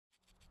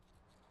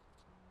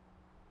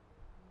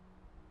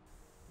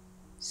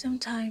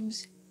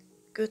Sometimes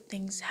good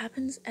things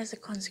happen as a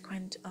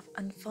consequence of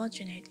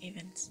unfortunate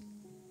events.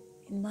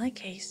 In my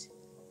case,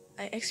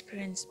 I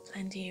experienced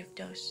plenty of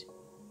those.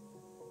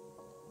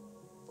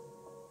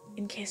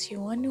 In case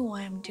you wonder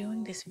why I'm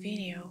doing this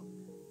video,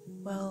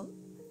 well,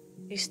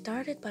 it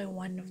started by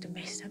one of the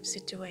messed up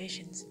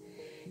situations.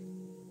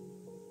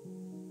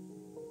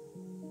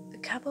 A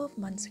couple of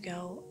months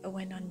ago, I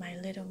went on my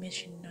little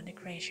mission on the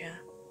glacier.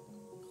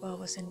 While I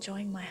was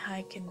enjoying my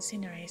hike and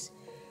sceneries,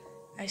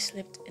 I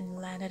slipped and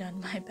landed on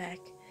my back.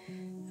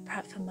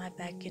 Apart from my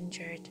back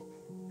injured,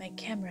 my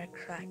camera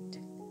cracked.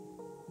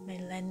 My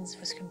lens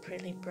was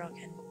completely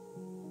broken.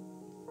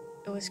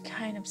 It was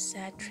kind of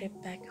sad trip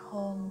back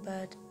home,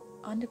 but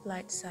on the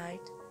bright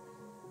side,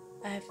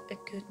 I have a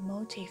good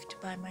motive to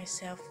buy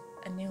myself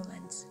a new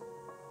lens.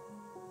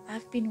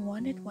 I've been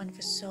wanted one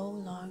for so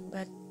long,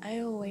 but I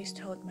always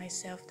told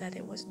myself that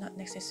it was not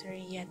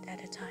necessary yet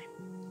at the time.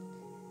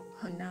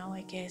 Well, now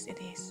I guess it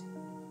is.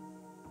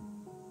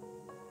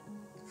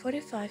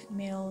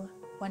 45mm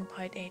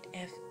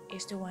 1.8f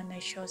is the one I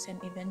chosen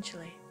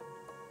eventually.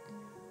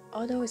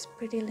 Although it's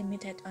pretty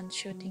limited on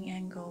shooting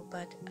angle,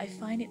 but I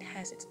find it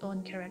has its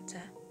own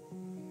character.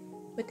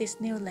 With this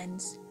new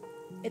lens,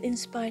 it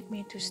inspired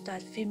me to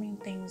start filming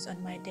things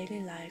on my daily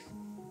life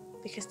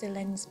because the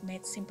lens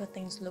made simple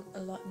things look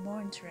a lot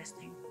more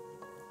interesting.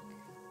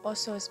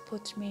 Also, it's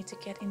pushed me to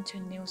get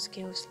into new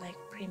skills like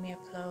Premiere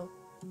Pro.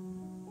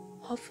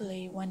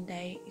 Hopefully one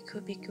day it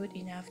could be good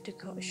enough to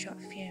call a short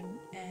film,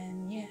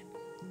 and yeah,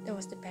 that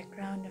was the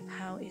background of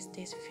how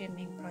this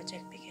filming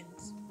project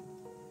begins.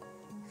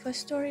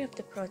 First story of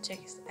the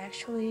project is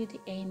actually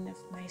the end of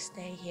my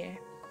stay here.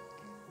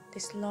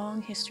 This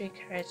long history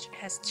Carriage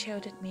has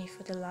sheltered me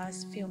for the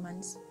last few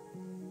months.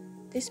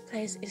 This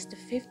place is the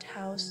 5th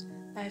house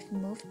I've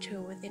moved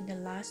to within the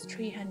last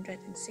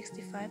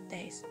 365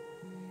 days.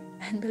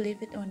 And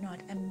believe it or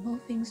not, I'm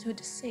moving to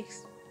the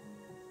 6th.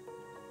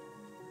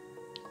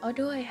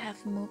 Although I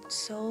have moved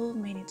so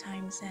many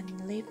times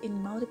and lived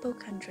in multiple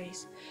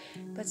countries,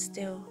 but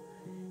still,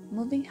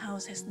 moving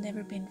house has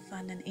never been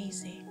fun and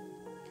easy.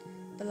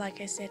 But like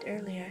I said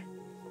earlier,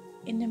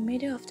 in the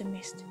middle of the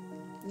mist,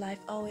 life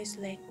always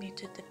led me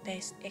to the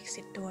best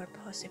exit door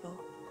possible.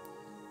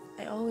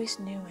 I always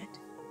knew it.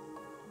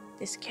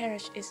 This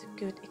carriage is a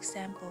good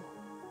example.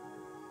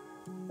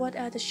 What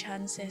are the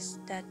chances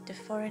that the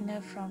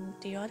foreigner from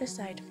the other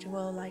side of the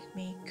world like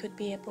me could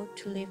be able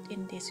to live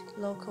in this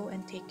local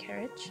antique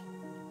carriage?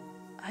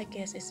 I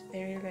guess it's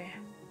very rare.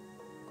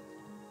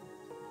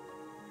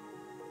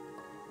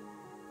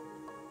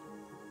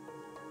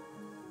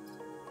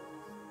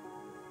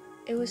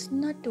 It was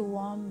not the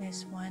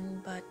warmest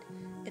one, but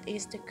it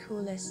is the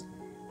coolest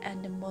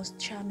and the most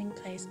charming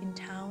place in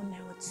town,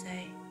 I would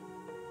say.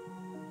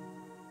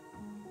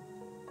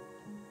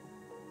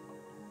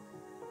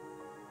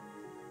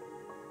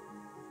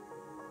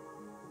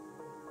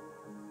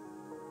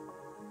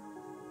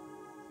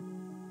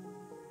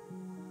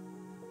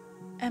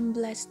 I'm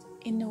blessed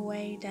in a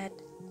way that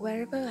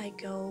wherever I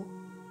go,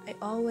 I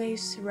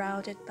always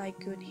surrounded by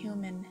good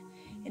humans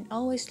and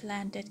always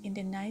landed in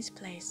the nice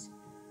place,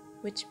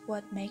 which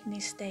what make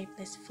me stay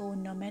blissful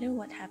no matter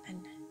what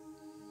happened.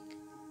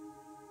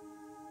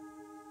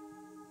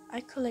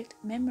 I collect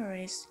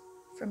memories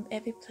from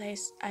every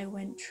place I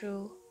went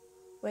through,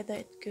 whether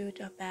it's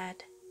good or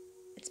bad.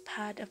 It's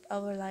part of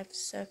our life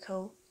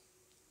circle,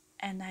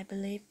 and I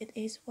believe it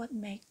is what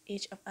makes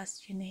each of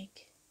us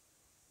unique.